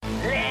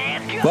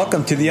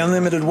Welcome to the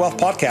Unlimited Wealth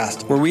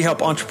Podcast, where we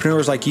help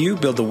entrepreneurs like you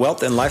build the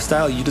wealth and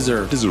lifestyle you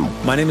deserve.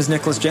 My name is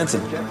Nicholas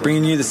Jensen,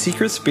 bringing you the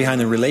secrets behind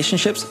the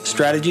relationships,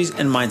 strategies,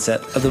 and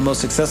mindset of the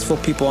most successful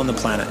people on the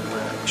planet,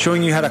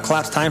 showing you how to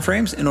collapse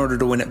timeframes in order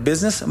to win at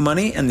business,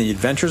 money, and the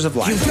adventures of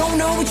life. You don't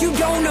know what you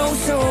don't know,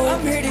 so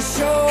I'm here to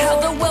show how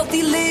the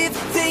wealthy live,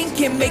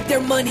 think, and make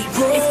their money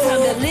grow. It's time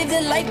to live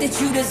the life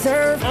that you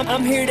deserve.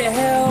 I'm here to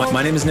help.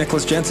 My name is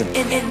Nicholas Jensen.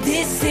 And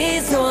this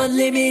is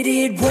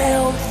Unlimited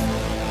Wealth.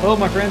 Hello,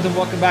 my friends, and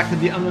welcome back to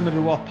the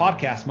Unlimited Wealth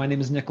Podcast. My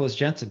name is Nicholas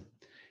Jensen.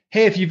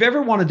 Hey, if you've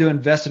ever wanted to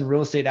invest in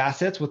real estate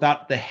assets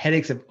without the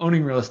headaches of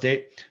owning real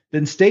estate,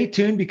 then stay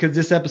tuned because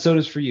this episode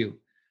is for you.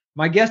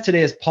 My guest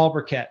today is Paul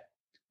Burkett.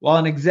 While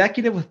an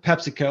executive with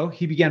PepsiCo,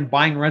 he began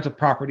buying rental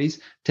properties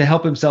to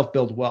help himself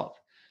build wealth.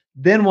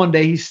 Then one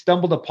day he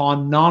stumbled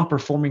upon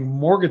non-performing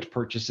mortgage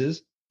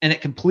purchases, and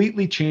it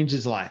completely changed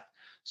his life.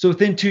 So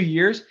within 2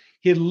 years,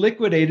 he had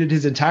liquidated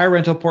his entire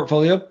rental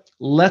portfolio,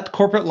 left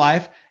corporate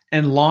life,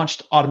 and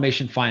launched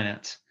Automation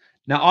Finance.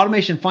 Now,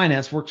 Automation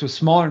Finance works with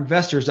smaller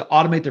investors to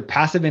automate their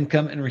passive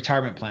income and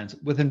retirement plans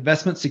with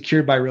investments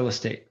secured by real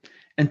estate.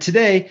 And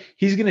today,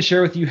 he's going to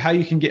share with you how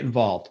you can get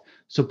involved.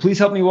 So please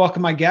help me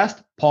welcome my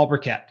guest, Paul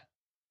Burkett.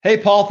 Hey,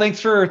 Paul,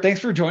 thanks for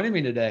joining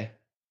me today.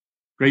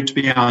 Great to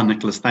be on,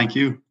 Nicholas. Thank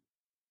you.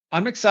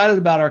 I'm excited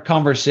about our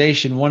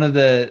conversation. One of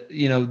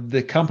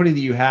the company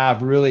that you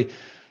have really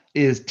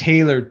is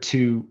tailored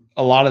to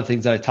a lot of the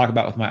things that I talk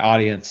about with my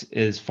audience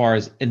as far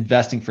as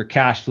investing for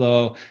cash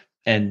flow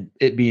and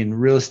it being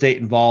real estate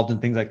involved and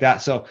things like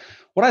that. So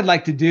what I'd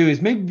like to do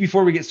is maybe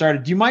before we get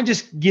started, do you mind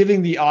just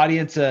giving the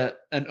audience an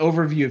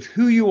overview of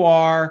who you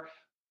are,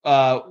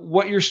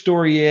 what your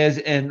story is,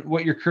 and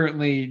what you're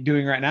currently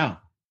doing right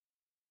now?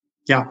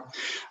 Yeah.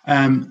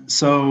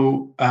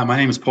 So my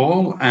name is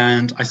Paul,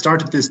 and I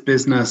started this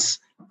business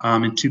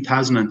in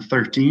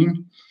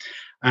 2013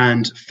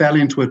 and fell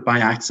into it by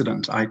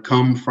accident. I'd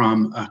come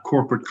from a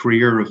corporate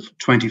career of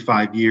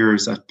 25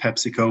 years at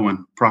PepsiCo and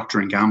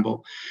Procter &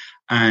 Gamble,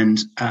 and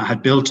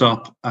had built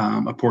up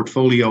a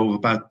portfolio of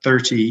about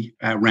 30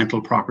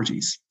 rental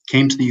properties.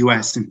 Came to the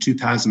US in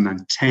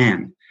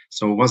 2010.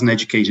 So I wasn't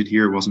educated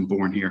here, wasn't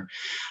born here,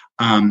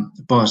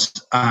 but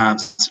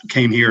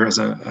came here as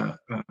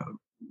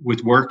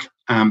with work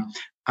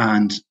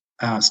and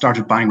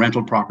started buying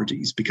rental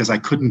properties because I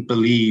couldn't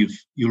believe,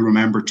 you'll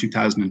remember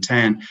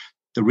 2010,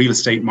 the real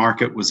estate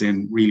market was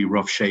in really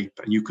rough shape,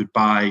 and you could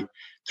buy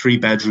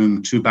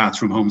 3-bedroom,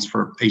 2-bathroom homes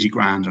for 80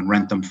 grand and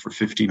rent them for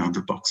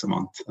 $1,500 a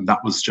month. And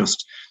that was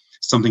just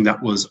something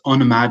that was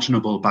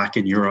unimaginable back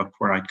in Europe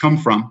where I'd come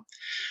from,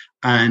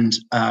 and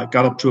got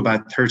up to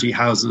about 30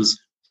 houses,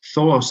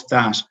 thought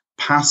that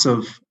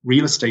passive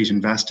real estate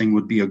investing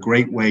would be a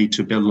great way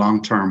to build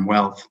long-term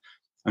wealth,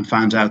 and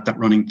found out that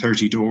running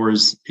 30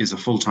 doors is a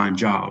full-time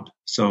job.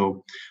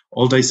 So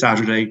all day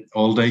Saturday,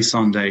 all day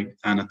Sunday,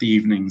 and at the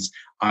evenings,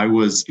 I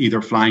was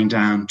either flying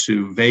down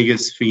to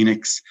Vegas,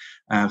 Phoenix,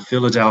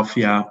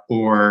 Philadelphia,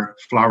 or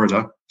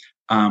Florida,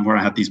 where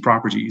I had these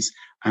properties,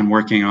 and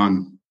working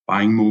on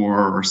buying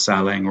more or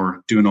selling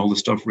or doing all the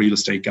stuff real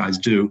estate guys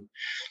do.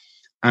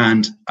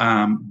 And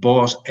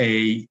was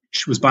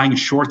buying a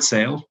short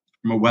sale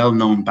from a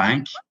well-known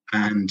bank,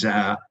 and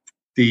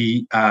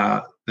the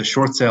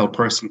short sale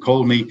person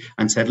called me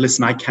and said,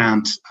 "Listen, I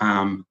can't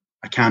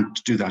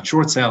do that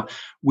short sale.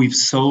 We've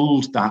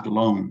sold that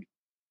loan."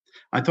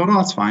 I thought, "Oh,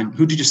 that's fine.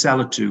 Who did you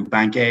sell it to?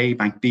 Bank A,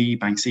 Bank B,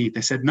 Bank C?"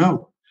 They said,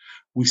 "No,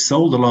 we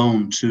sold the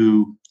loan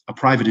to a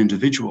private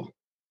individual."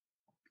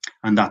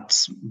 And that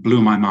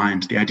blew my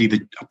mind. The idea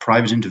that a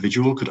private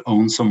individual could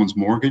own someone's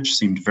mortgage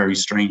seemed very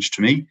strange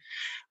to me.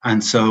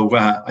 And so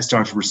I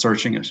started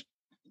researching it.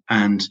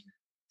 And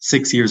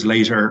 6 years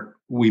later,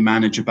 we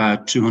manage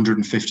about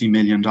 $250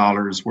 million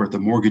worth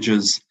of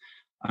mortgages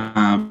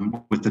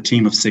with a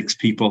team of 6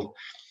 people.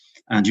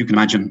 And you can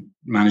imagine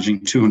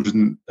managing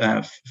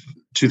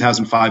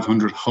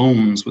 2,500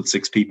 homes with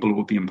 6 people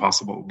would be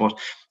impossible. But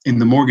in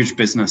the mortgage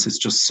business, it's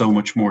just so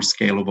much more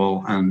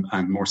scalable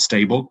and more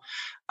stable.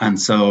 And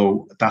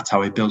so that's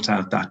how I built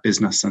out that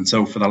business. And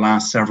so for the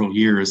last several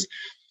years,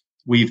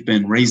 we've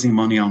been raising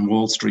money on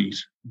Wall Street,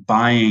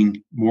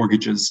 buying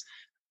mortgages.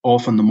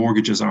 Often the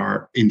mortgages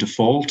are in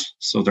default,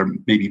 so they're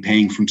maybe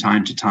paying from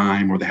time to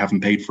time, or they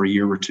haven't paid for a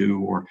year or two,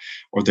 or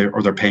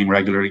they're paying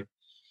regularly.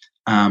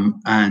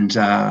 And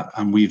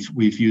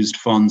we've used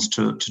funds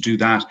to do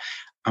that.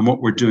 And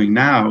what we're doing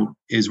now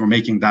is we're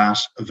making that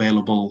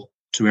available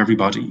to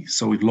everybody.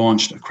 So we've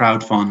launched a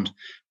crowd fund,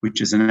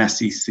 which is an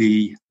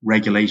SEC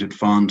regulated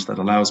fund that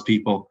allows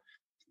people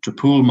to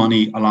pool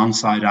money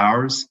alongside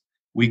ours.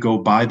 We go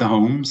buy the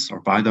homes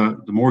or buy the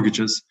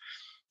mortgages,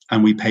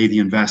 and we pay the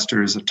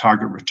investors a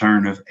target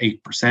return of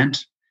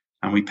 8%,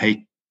 and we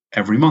pay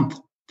every month.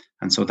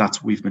 And so that's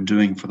what we've been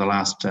doing for the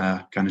last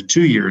kind of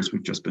 2 years.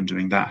 We've just been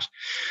doing that.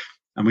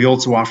 And we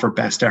also offer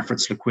best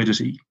efforts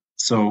liquidity.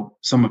 So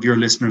some of your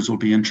listeners will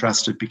be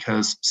interested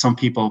because some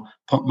people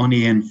put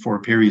money in for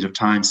a period of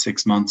time,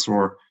 6 months,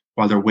 or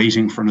while they're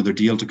waiting for another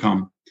deal to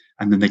come,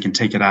 and then they can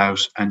take it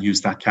out and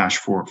use that cash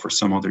for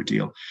some other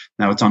deal.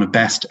 Now, it's on a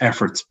best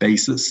efforts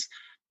basis.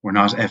 We're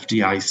not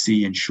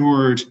FDIC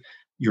insured.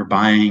 You're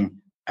buying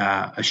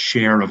a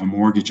share of a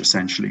mortgage,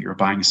 essentially. You're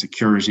buying a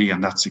security,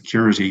 and that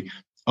security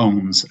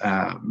owns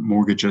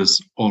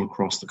mortgages all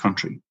across the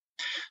country.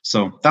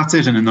 So that's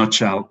it in a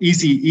nutshell.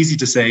 Easy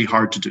to say,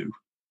 hard to do.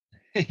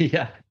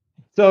 Yeah.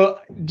 So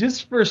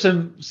just for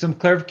some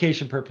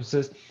clarification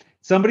purposes,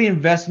 somebody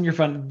invests in your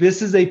fund.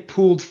 This is a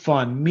pooled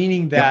fund,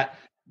 meaning that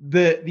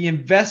the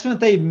investment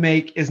they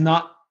make is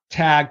not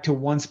tagged to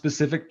one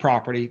specific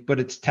property, but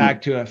it's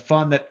tagged to a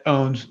fund that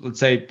owns, let's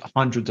say,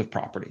 hundreds of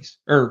properties,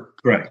 or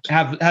correct,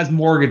 has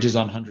mortgages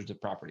on hundreds of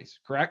properties.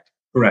 Correct.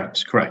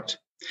 Okay.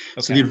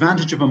 So the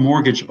advantage of a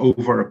mortgage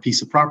over a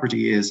piece of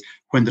property is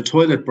when the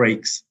toilet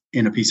breaks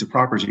in a piece of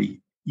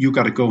property, you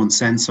got to go and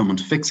send someone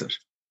to fix it.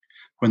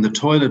 When the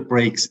toilet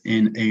breaks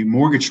in a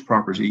mortgaged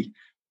property,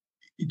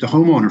 the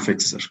homeowner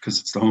fixes it because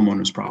it's the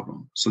homeowner's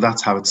problem. So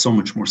that's how it's so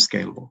much more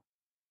scalable.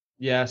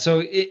 Yeah.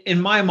 So in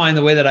my mind,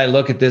 the way that I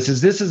look at this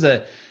is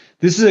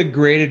a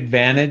great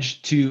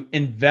advantage to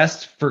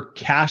invest for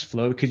cash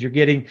flow, because you're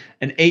getting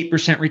an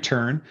 8%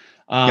 return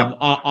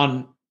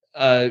on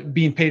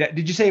being paid out.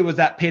 Did you say was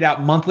that paid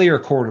out monthly or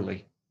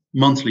quarterly?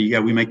 Monthly. Yeah,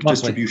 we make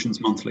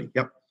distributions monthly.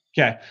 Yep.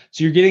 Okay.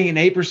 So you're getting an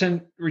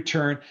 8%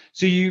 return.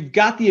 So you've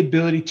got the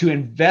ability to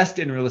invest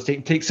in real estate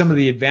and take some of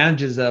the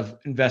advantages of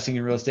investing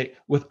in real estate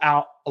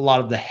without a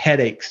lot of the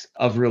headaches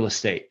of real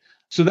estate.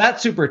 So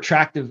that's super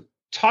attractive.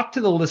 Talk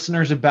to the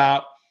listeners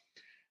about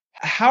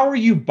how are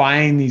you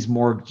buying these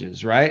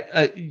mortgages, right?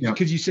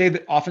 Because you say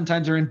that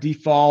oftentimes they're in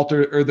default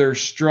or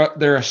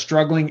they're a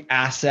struggling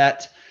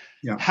asset.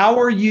 Yeah. How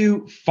are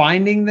you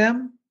finding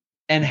them,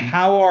 and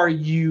how are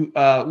you?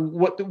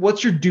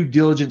 What's your due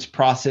diligence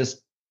process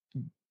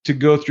to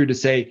go through to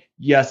say,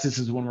 yes, this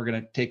is one we're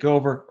going to take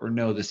over, or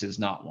no, this is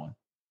not one?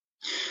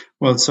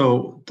 Well,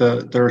 so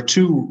there are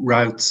two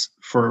routes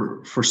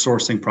for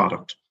sourcing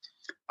product.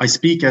 I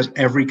speak at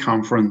every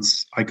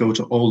conference. I go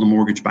to all the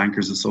Mortgage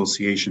Bankers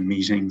Association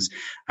meetings,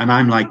 and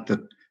I'm like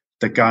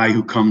the guy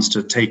who comes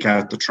to take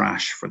out the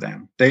trash for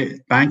them.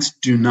 Banks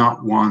do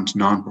not want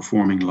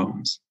non-performing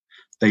loans.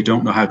 They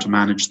don't know how to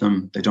manage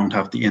them. They don't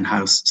have the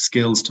in-house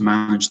skills to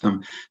manage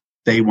them.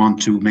 They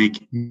want to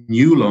make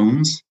new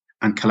loans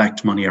and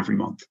collect money every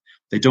month.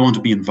 They don't want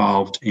to be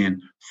involved in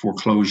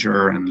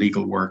foreclosure and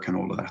legal work and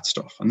all of that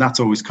stuff. And that's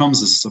always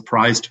comes as a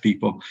surprise to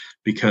people,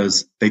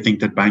 because they think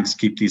that banks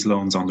keep these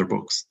loans on their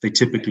books. They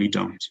typically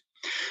don't.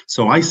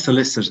 So I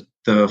solicit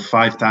the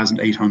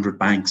 5,800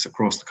 banks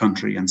across the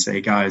country and say,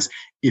 guys,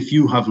 if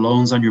you have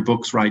loans on your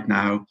books right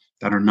now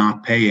that are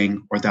not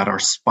paying, or that are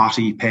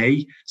spotty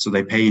pay, so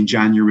they pay in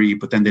January,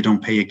 but then they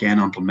don't pay again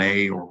until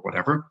May or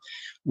whatever,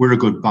 we're a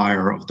good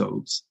buyer of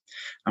those.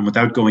 And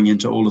without going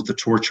into all of the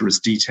torturous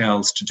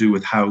details to do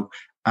with how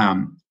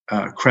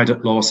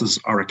credit losses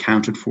are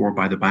accounted for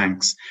by the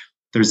banks,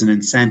 there's an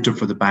incentive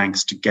for the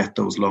banks to get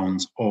those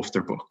loans off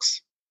their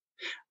books.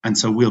 And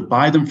so we'll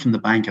buy them from the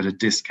bank at a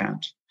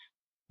discount.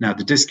 Now,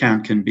 the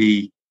discount can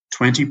be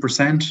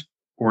 20%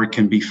 or it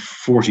can be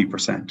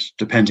 40%,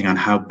 depending on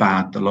how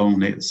bad the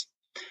loan is.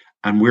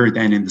 And we're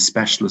then in the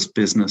specialist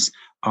business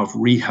of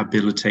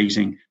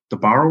rehabilitating the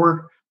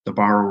borrower, the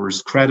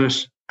borrower's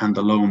credit, and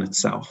the loan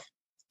itself.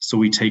 So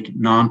we take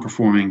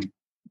non-performing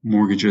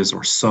mortgages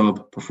or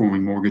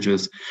sub-performing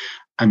mortgages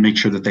and make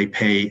sure that they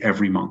pay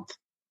every month,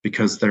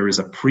 because there is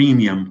a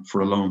premium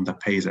for a loan that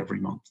pays every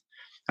month.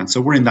 And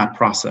so we're in that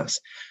process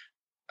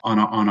on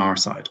our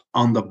side.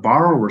 On the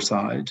borrower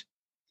side,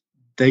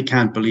 they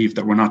can't believe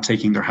that we're not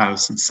taking their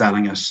house and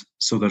selling it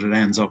so that it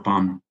ends up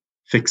on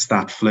Fix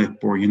That Flip,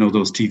 or,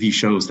 those TV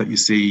shows that you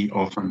see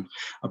often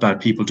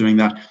about people doing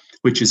that,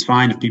 which is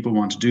fine if people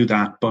want to do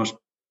that. But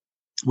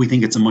we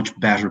think it's a much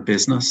better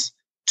business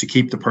to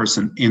keep the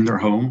person in their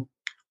home,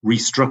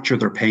 restructure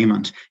their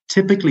payment.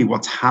 Typically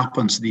what's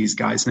happened to these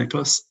guys,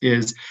 Nicholas,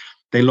 is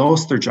they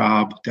lost their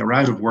job. They're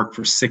out of work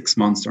for 6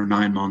 months or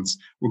 9 months.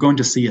 We're going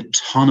to see a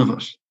ton of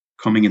it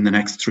coming in the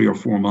next 3 or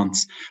 4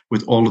 months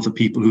with all of the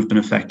people who've been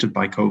affected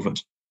by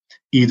COVID.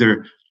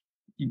 Either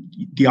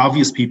the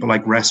obvious people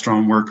like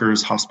restaurant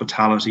workers,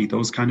 hospitality,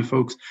 those kind of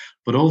folks,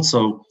 but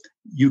also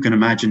you can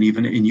imagine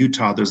even in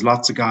Utah, there's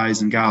lots of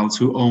guys and gals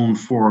who own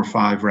 4 or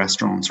 5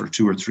 restaurants or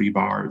 2 or 3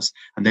 bars,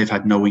 and they've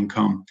had no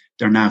income.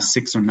 They're now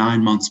 6 or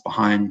 9 months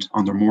behind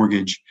on their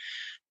mortgage.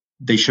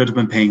 They should have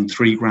been paying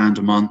 $3,000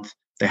 a month.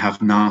 They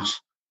have not.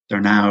 They're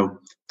now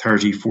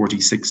 30,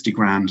 40, 60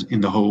 grand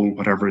in the hole,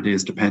 whatever it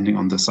is, depending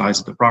on the size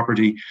of the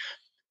property.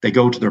 They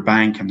go to their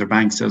bank and their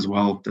bank says,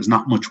 well, there's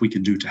not much we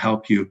can do to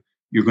help you.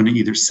 You're going to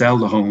either sell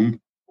the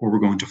home or we're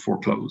going to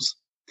foreclose.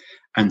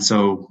 And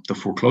so the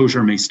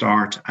foreclosure may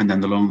start and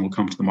then the loan will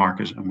come to the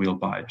market and we'll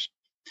buy it.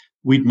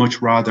 We'd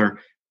much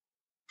rather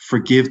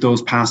forgive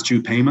those past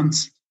due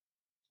payments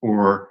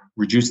or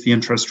reduce the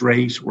interest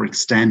rate or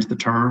extend the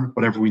term,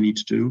 whatever we need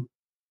to do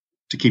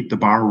to keep the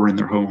borrower in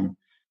their home,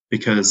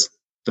 because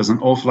there's an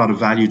awful lot of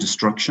value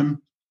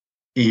destruction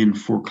in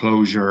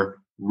foreclosure,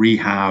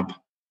 rehab,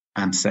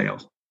 and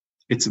sale.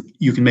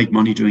 You can make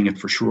money doing it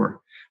for sure,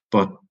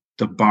 but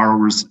the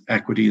borrower's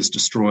equity is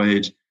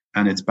destroyed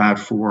and it's bad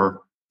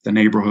for the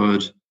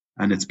neighborhood,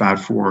 and it's bad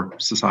for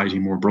society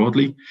more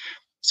broadly.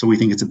 So we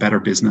think it's a better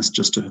business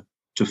just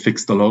to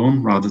fix the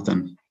loan rather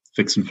than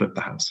fix and flip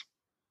the house.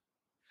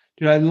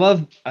 Dude, I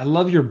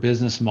love your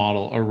business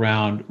model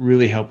around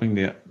really helping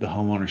the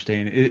homeowner stay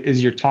in.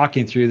 As you're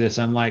talking through this,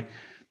 I'm like,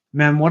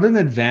 man, what an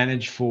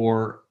advantage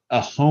for a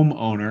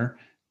homeowner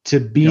to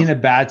be in a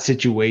bad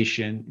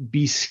situation,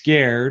 be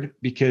scared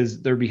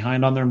because they're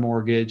behind on their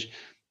mortgage.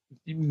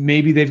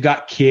 Maybe they've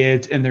got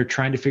kids and they're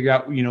trying to figure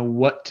out,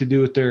 what to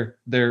do with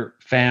their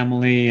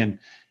family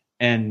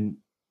and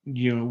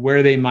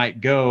where they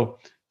might go.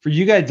 For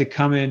you guys to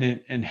come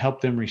in and help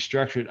them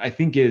restructure it, I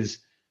think is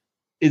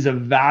a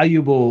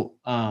valuable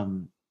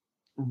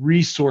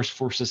resource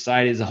for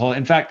society as a whole.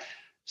 In fact,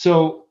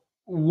 so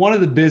one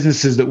of the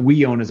businesses that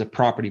we own is a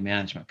property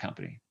management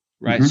company,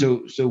 right?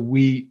 Mm-hmm. So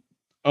we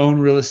own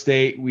real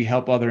estate. We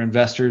help other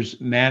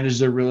investors manage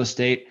their real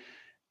estate.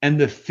 And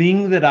the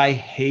thing that I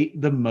hate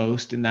the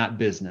most in that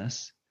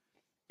business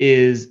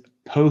is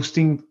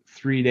posting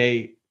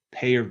 3-day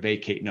pay or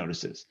vacate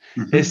notices,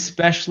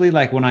 especially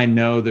like when I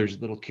know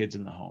there's little kids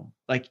in the home.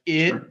 Like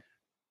it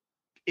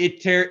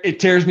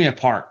tears me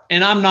apart.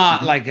 And I'm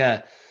not like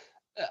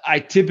I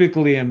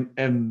typically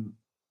am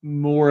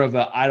more of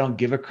a I don't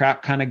give a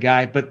crap kind of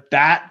guy, but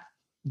that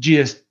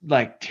just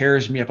like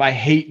tears me up. I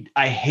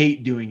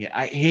hate doing it.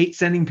 I hate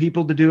sending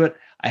people to do it.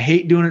 I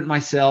hate doing it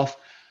myself.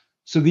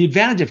 So the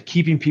advantage of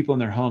keeping people in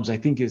their homes, I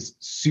think, is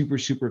super,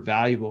 super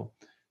valuable.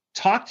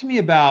 Talk to me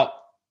about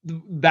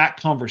that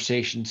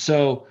conversation.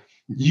 So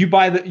you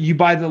buy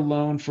the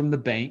loan from the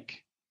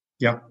bank.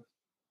 Yep.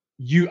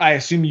 I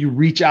assume you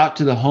reach out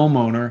to the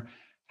homeowner.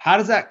 How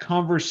does that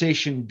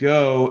conversation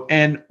go?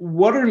 And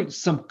what are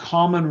some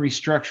common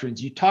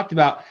restructurings? You talked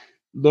about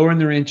lowering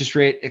their interest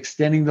rate,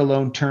 extending the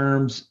loan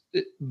terms,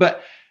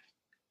 but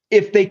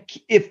if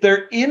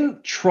they're in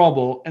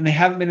trouble and they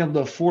haven't been able to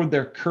afford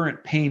their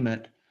current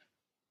payment,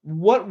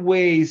 what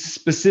ways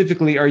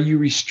specifically are you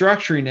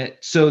restructuring it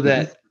so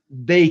that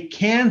they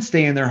can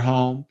stay in their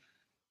home,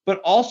 but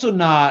also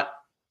not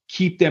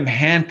keep them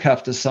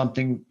handcuffed to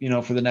something,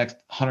 for the next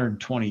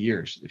 120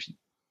 years, if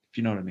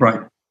you know what I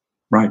mean?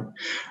 Right.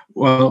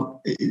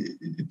 Well,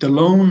 the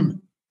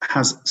loan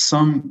has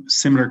some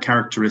similar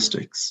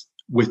characteristics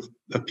with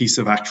a piece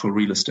of actual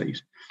real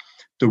estate.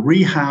 The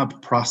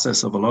rehab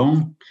process of a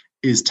loan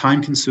is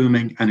time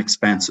consuming and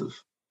expensive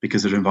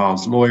because it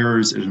involves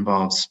lawyers, it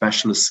involves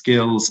specialist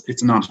skills.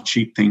 It's not a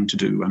cheap thing to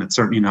do, and it's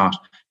certainly not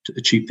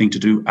a cheap thing to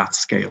do at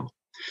scale.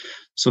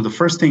 So the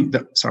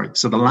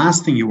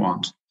last thing you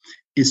want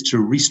is to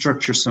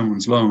restructure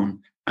someone's loan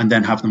and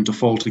then have them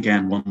default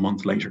again 1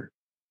 month later,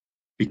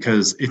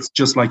 because it's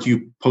just like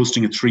you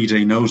posting a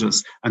 3-day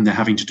notice and then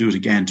having to do it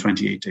again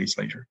 28 days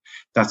later.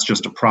 That's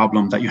just a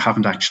problem that you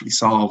haven't actually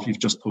solved. You've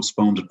just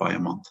postponed it by a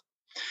month.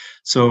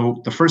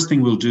 So the first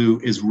thing we'll do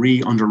is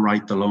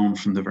re-underwrite the loan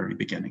from the very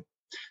beginning.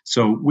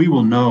 So we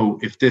will know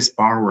if this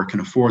borrower can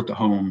afford the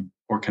home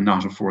or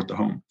cannot afford the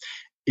home.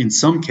 In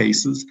some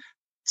cases,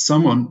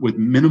 someone with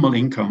minimal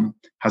income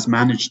has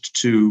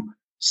managed to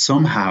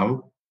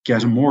somehow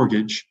get a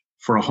mortgage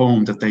for a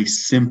home that they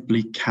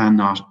simply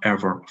cannot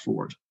ever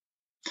afford.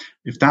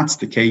 If that's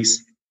the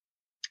case,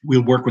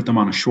 we'll work with them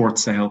on a short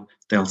sale.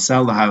 They'll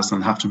sell the house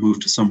and have to move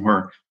to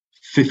somewhere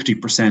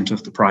 50%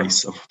 of the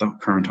price of the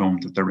current home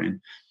that they're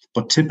in.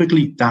 But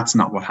typically, that's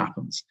not what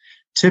happens.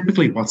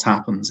 Typically, what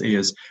happens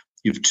is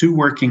you have 2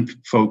 working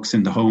folks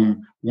in the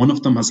home. One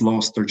of them has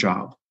lost their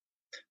job.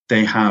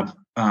 They have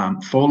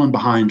fallen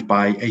behind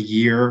by a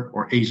year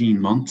or 18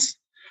 months,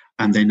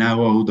 and they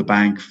now owe the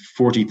bank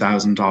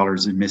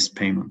 $40,000 in missed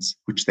payments,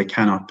 which they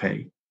cannot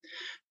pay.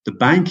 The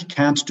bank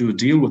can't do a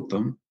deal with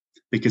them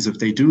because if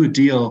they do a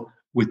deal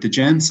with the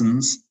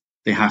Jensens,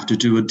 they have to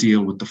do a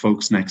deal with the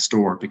folks next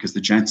door, because the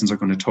Jensens are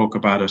going to talk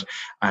about it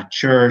at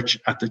church,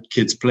 at the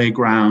kids'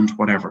 playground,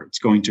 whatever. It's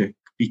going to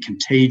be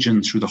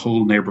contagion through the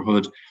whole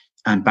neighborhood,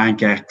 and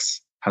Bank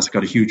X has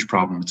got a huge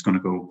problem. It's going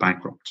to go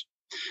bankrupt.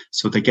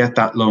 So they get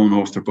that loan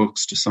off their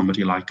books to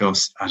somebody like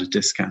us at a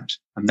discount.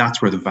 And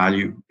that's where the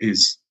value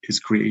is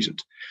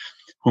created.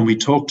 When we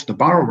talk to the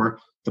borrower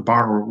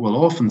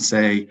will often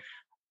say,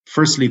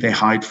 firstly, they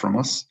hide from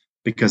us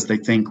because they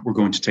think we're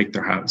going to take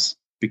their house,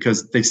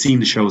 because they've seen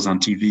the shows on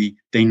TV.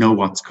 They know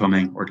what's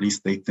coming, or at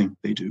least they think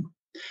they do.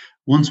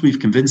 Once we've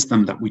convinced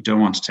them that we don't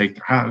want to take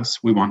their house,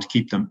 we want to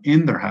keep them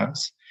in their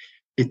house,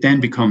 it then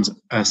becomes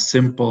a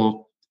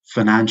simple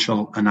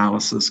financial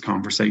analysis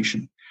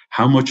conversation.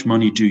 How much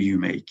money do you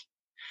make?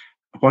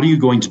 What are you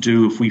going to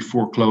do if we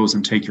foreclose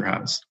and take your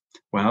house?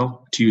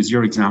 Well, to use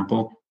your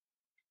example,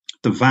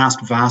 the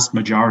vast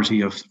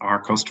majority of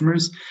our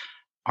customers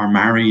are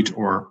married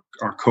or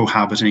are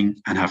cohabiting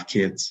and have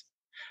kids.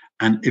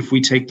 And if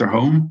we take their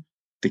home,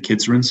 the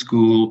kids are in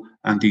school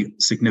and the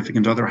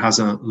significant other has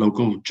a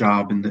local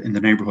job in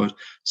the neighborhood.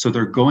 So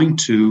they're going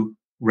to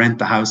rent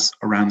the house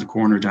around the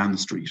corner down the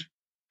street.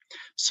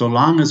 So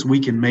long as we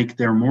can make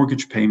their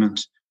mortgage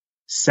payment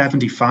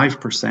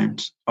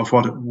 75% of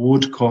what it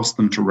would cost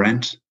them to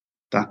rent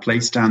that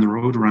place down the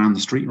road, around the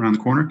street, around the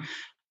corner,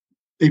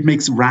 it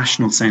makes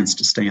rational sense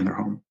to stay in their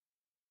home.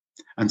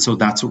 And so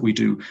that's what we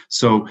do.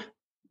 So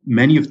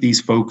many of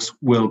these folks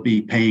will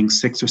be paying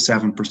 6 or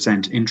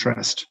 7%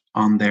 interest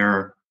on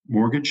their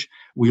mortgage.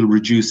 We'll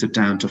reduce it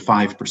down to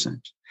 5%.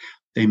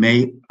 They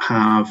may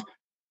have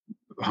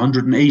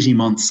 180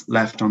 months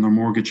left on their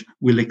mortgage.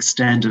 We'll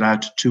extend it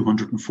out to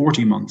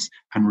 240 months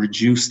and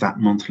reduce that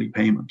monthly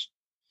payment.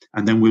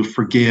 And then we'll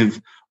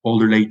forgive all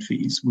their late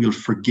fees. We'll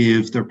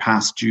forgive their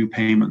past due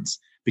payments,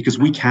 because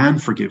we can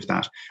forgive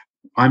that.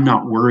 I'm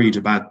not worried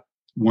about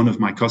one of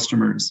my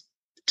customers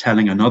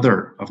telling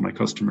another of my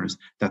customers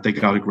that they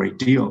got a great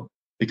deal,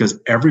 because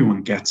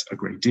everyone gets a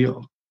great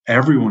deal.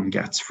 Everyone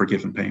gets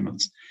forgiven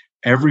payments.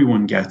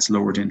 Everyone gets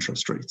lowered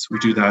interest rates. We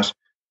do that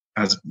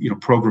as,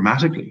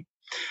 programmatically.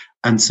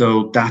 And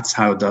so that's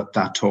how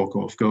that talk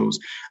off goes.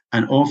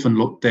 And often,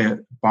 look,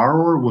 the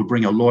borrower will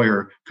bring a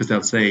lawyer because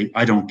they'll say,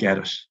 I don't get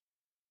it.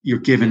 You're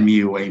giving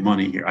me away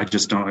money here. I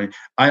just don't.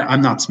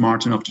 I'm not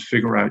smart enough to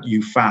figure out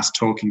you fast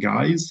talking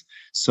guys.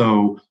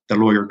 So the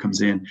lawyer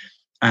comes in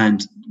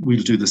and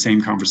we'll do the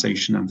same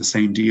conversation and the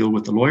same deal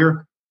with the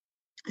lawyer.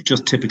 It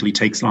just typically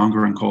takes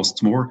longer and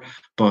costs more,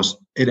 but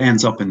it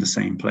ends up in the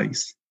same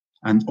place.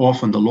 And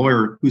often the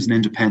lawyer, who's an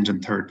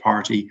independent third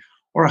party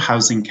or a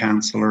housing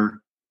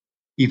counsellor,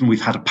 even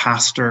we've had a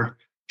pastor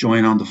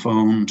join on the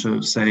phone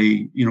to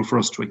say, for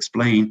us to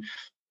explain.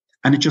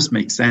 And it just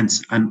makes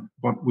sense. And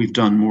what we've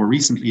done more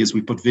recently is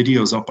we put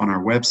videos up on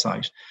our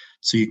website.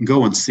 So you can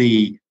go and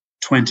see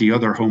 20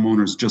 other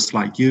homeowners just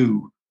like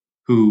you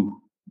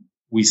who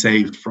we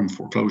saved from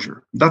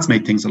foreclosure. That's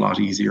made things a lot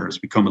easier. It's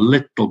become a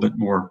little bit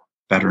more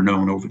better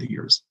known over the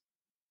years.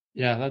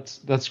 Yeah,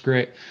 that's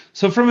great.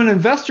 So from an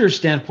investor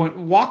standpoint,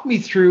 walk me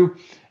through,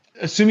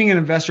 assuming an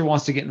investor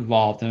wants to get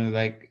involved, and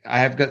like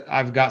I've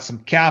got some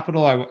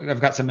capital,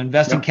 I've got some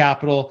investing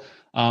capital.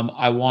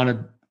 I want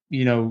to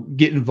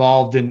get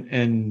involved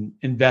in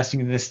investing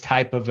in this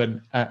type of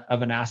an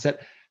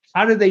asset.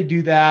 How do they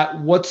do that?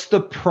 What's the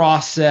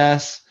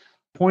process?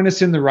 Point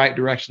us in the right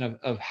direction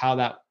of how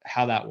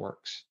that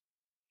works.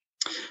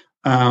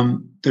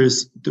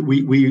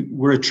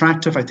 We're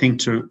attractive, I think,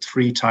 to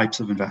three types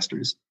of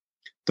investors.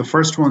 The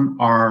first one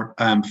are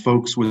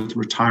folks with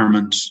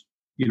retirement,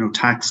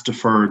 tax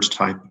deferred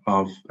type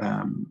of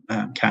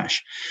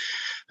cash.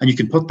 And you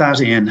can put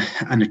that in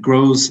and it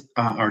grows.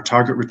 Our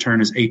target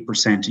return is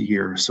 8% a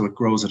year. So it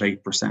grows at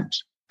 8%.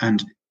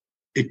 And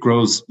it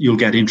grows, you'll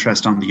get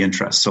interest on the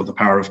interest. So the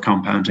power of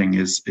compounding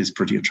is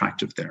pretty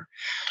attractive there.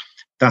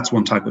 That's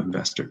one type of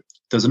investor.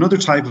 There's another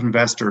type of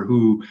investor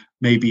who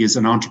maybe is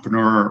an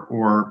entrepreneur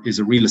or is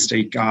a real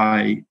estate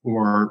guy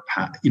or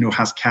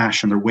has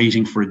cash and they're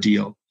waiting for a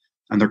deal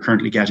and they're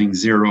currently getting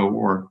 0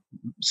 or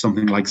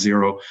something like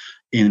 0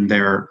 in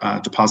their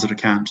deposit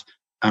account,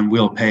 and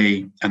will pay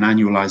an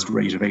annualized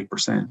rate of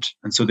 8%.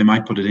 And so they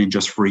might put it in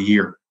just for a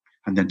year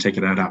and then take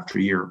it out after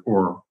a year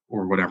or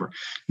whatever.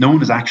 No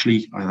one is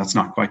actually, that's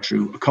not quite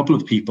true. A couple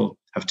of people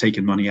have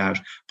taken money out,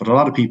 but a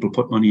lot of people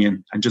put money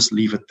in and just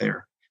leave it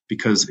there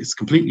because it's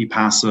completely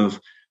passive.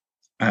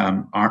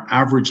 Our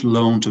average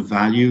loan to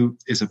value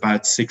is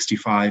about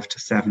 65 to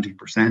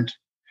 70%.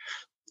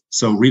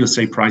 So real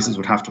estate prices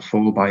would have to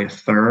fall by a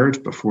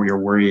third before you're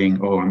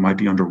worrying, I might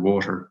be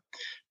underwater.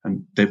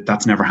 And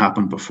that's never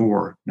happened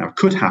before. Now, it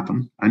could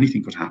happen.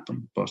 Anything could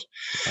happen, but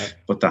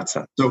that's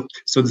that.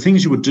 So the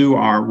things you would do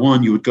are,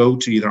 one, you would go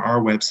to either our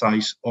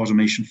website,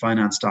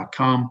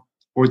 automationfinance.com,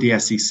 or the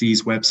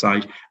SEC's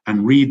website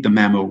and read the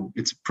memo.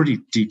 It's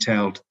pretty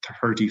detailed,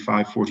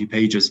 35, 40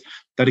 pages,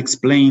 that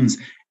explains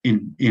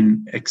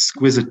in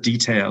exquisite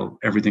detail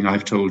everything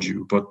I've told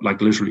you, but like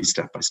literally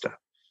step by step.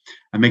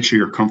 And make sure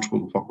you're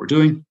comfortable with what we're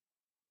doing.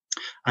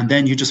 And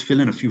then you just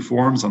fill in a few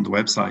forms on the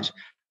website.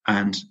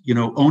 And,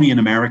 only in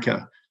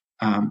America,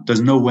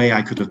 there's no way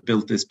I could have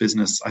built this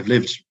business. I've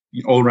lived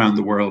all around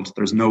the world.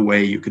 There's no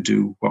way you could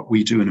do what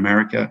we do in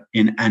America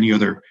in any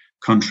other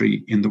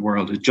country in the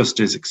world. It just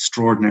is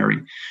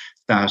extraordinary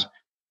that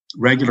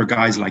regular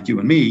guys like you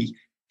and me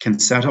can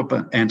set up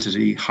an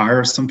entity,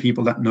 hire some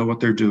people that know what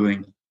they're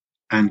doing,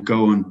 and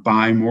go and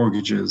buy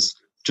mortgages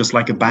just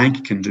like a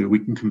bank can do. We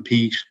can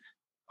compete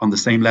on the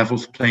same level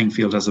playing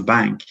field as a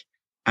bank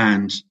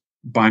and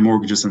buy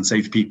mortgages and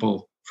save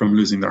people from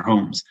losing their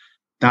homes.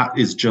 That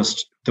is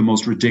just the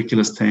most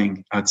ridiculous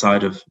thing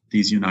outside of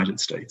these United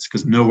States,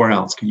 because nowhere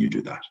else can you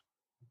do that.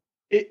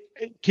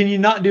 Can you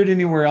not do it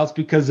anywhere else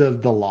because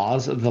of the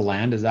laws of the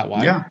land? Is that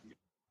why? Yeah.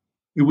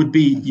 It would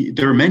be,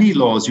 there are many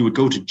laws. You would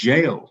go to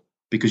jail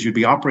because you'd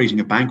be operating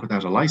a bank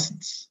without a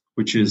license,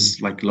 which is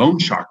like loan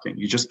sharking.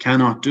 You just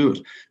cannot do it.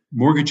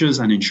 Mortgages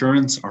and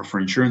insurance are for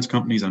insurance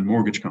companies and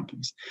mortgage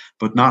companies,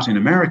 but not in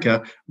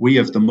America. We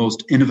have the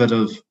most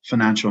innovative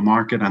financial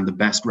market and the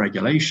best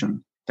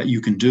regulation that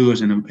you can do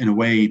it in a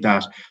way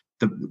that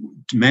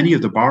many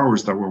of the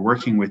borrowers that we're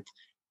working with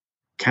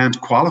can't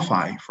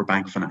qualify for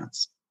bank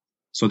finance.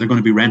 So they're going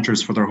to be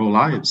renters for their whole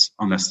lives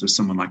unless there's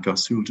someone like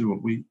us who will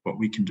do what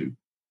we can do.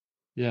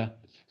 Yeah.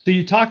 So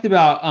you talked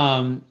about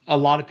a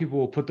lot of people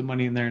will put the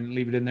money in there and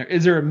leave it in there.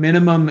 Is there a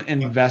minimum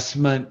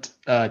investment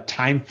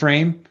time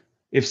frame?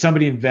 If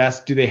somebody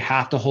invests, do they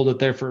have to hold it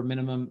there for a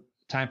minimum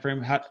time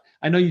frame?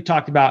 I know you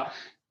talked about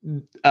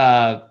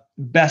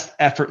best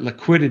effort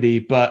liquidity,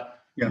 but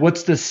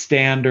what's the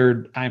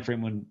standard time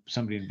frame when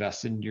somebody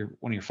invests in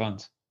one of your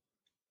funds?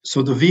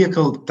 So the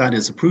vehicle that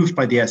is approved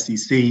by the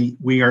SEC,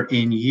 we're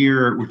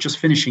just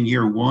finishing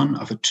year 1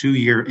 of a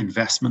 2-year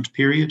investment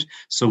period.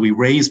 So we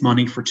raise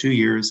money for 2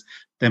 years,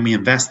 then we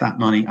invest that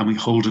money and we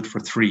hold it for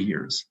 3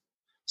 years.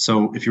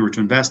 So if you were to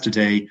invest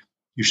today,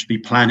 you should be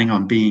planning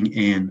on being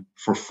in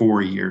for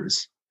 4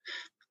 years.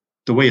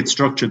 The way it's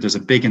structured, there's a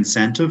big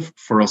incentive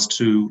for us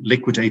to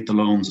liquidate the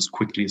loans as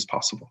quickly as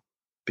possible,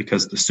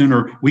 because the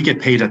sooner we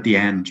get paid at the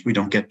end, we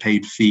don't get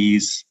paid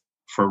fees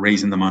for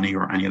raising the money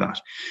or any of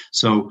that.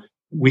 So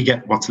we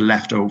get what's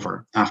left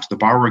over after the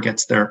borrower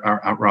gets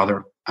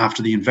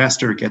after the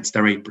investor gets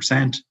their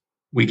 8%,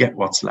 we get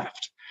what's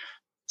left.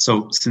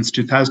 So since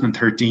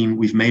 2013,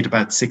 we've made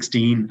about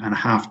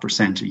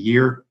 16.5% a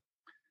year.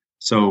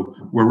 So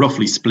we're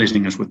roughly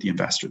splitting it with the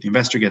investor. The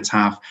investor gets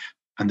half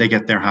and they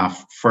get their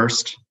half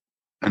first,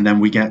 and then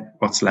we get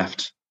what's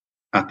left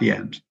at the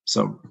end.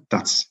 So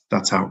that's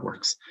how it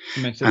works.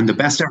 And the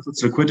best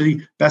efforts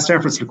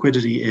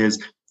liquidity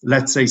is,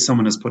 let's say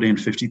someone has put in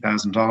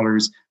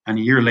 $50,000 and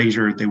a year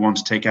later they want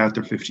to take out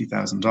their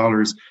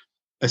 $50,000.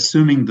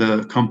 Assuming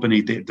the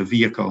company, the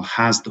vehicle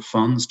has the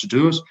funds to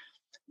do it,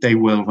 they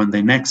will, when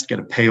they next get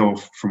a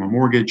payoff from a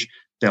mortgage,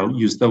 they'll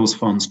use those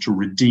funds to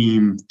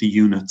redeem the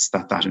units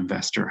that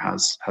investor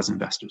has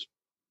invested.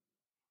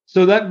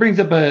 So that brings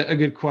up a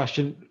good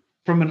question.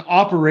 From an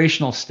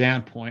operational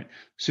standpoint,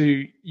 so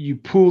you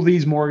pool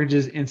these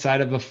mortgages inside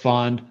of a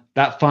fund.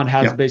 That fund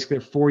has basically a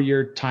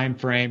 4-year time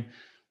frame.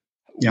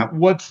 Yeah.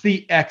 What's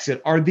the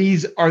exit? Are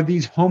these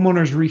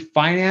homeowners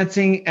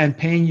refinancing and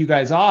paying you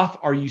guys off?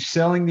 Are you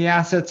selling the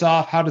assets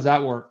off? How does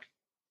that work?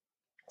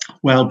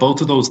 Well,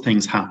 both of those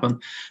things happen.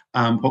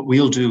 What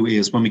we'll do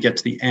is, when we get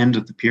to the end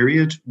of the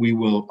period, we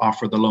will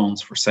offer the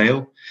loans for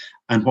sale.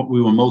 And what we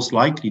will most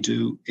likely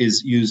do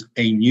is use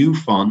a new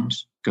fund,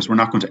 because we're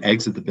not going to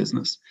exit the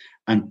business,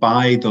 and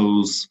buy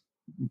those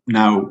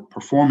now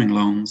performing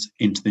loans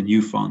into the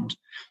new fund,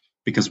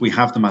 because we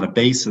have them at a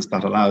basis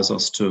that allows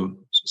us to,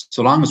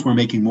 so long as we're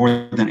making more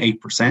than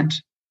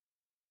 8%,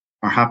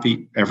 are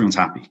happy, everyone's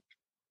happy.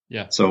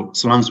 Yeah. So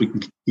long as we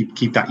can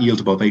keep that yield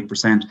above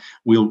 8%,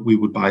 we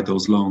would buy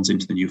those loans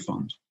into the new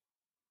fund.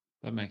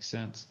 That makes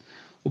sense.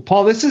 Well,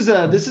 Paul, this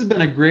has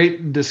been a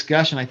great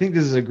discussion. I think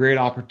this is a great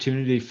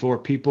opportunity for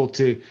people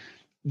to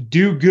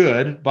do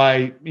good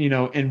by,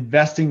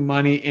 investing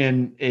money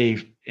in a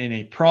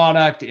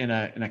product, in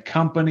a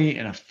company,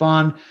 in a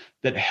fund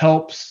that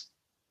helps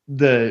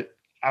the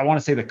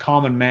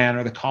common man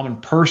or the common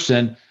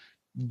person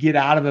get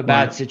out of a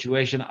bad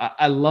situation.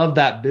 I love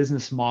that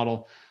business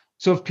model.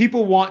 So if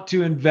people want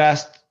to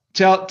invest,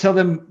 tell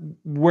them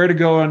where to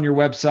go on your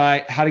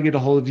website, how to get a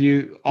hold of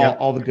you,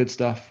 all the good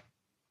stuff.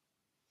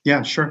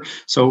 Yeah, sure.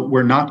 So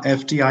we're not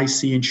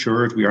FDIC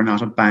insured. We are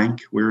not a bank.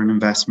 We're an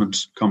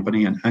investment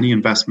company, and any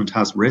investment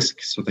has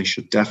risk. So they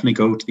should definitely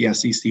go to the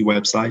SEC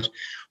website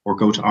or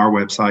go to our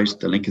website.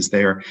 The link is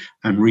there,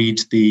 and read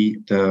the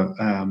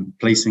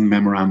placing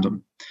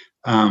memorandum.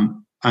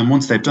 And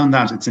once they've done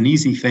that, it's an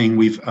easy thing.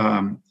 We've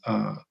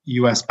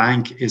US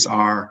Bank is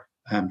our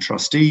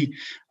trustee.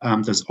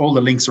 There's all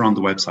the links are on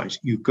the website.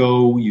 You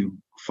go, you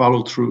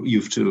follow through. You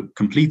have to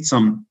complete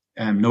some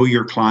know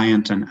your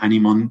client and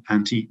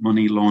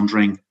anti-money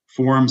laundering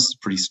forms.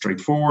 Pretty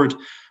straightforward.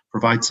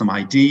 Provide some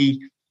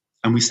ID,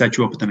 and we set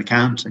you up with an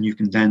account, and you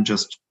can then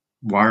just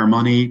wire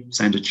money,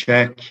 send a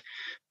check,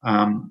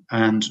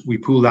 and we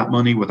pool that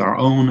money with our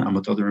own and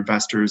with other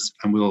investors,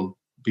 and we'll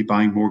be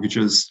buying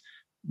mortgages.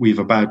 We have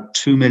about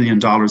 $2 million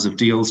of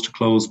deals to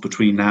close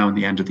between now and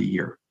the end of the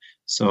year.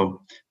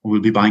 So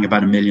we'll be buying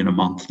about $1 million a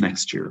month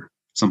next year,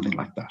 something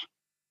like that.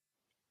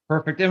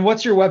 Perfect. And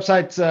what's your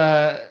website's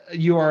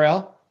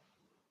URL?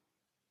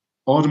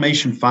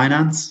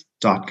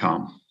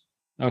 automationfinance.com.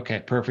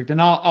 Okay, perfect.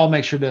 And I'll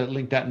make sure to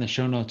link that in the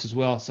show notes as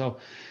well. So,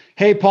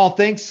 hey, Paul,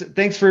 thanks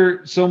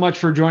for so much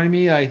for joining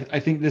me. I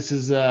think this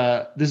is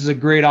a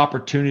great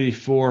opportunity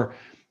for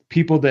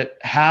people that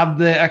have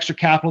the extra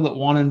capital that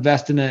want to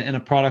invest in a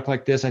product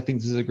like this. I think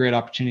this is a great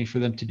opportunity for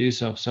them to do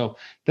so. So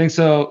thanks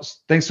so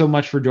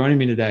much for joining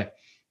me today.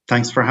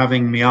 Thanks for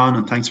having me on,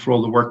 and thanks for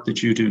all the work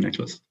that you do,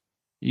 Nicholas.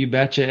 You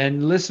betcha.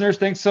 And listeners,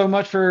 thanks so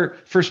much for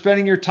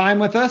spending your time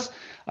with us.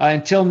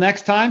 Until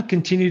next time,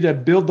 continue to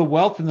build the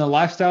wealth and the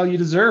lifestyle you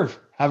deserve.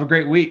 Have a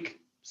great week.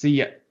 See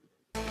ya.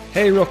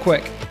 Hey, real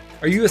quick.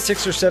 Are you a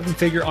 6 or 7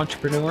 figure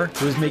entrepreneur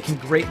who is making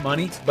great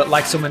money, but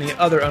like so many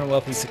other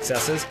unwealthy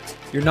successes,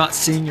 you're not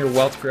seeing your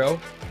wealth grow?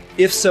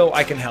 If so,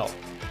 I can help.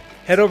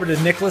 Head over to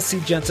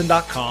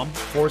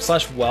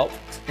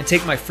nicholascjensen.com/wealth and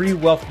take my free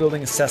wealth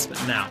building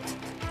assessment now.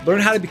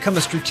 Learn how to become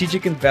a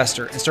strategic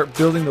investor and start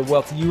building the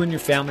wealth you and your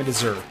family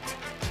deserve.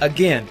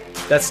 Again,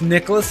 that's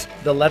Nicholas,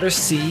 the letter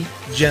C,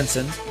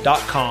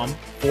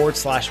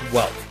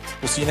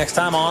 Jensen.com/wealth. We'll see you next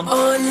time on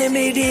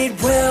Unlimited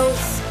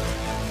Wealth.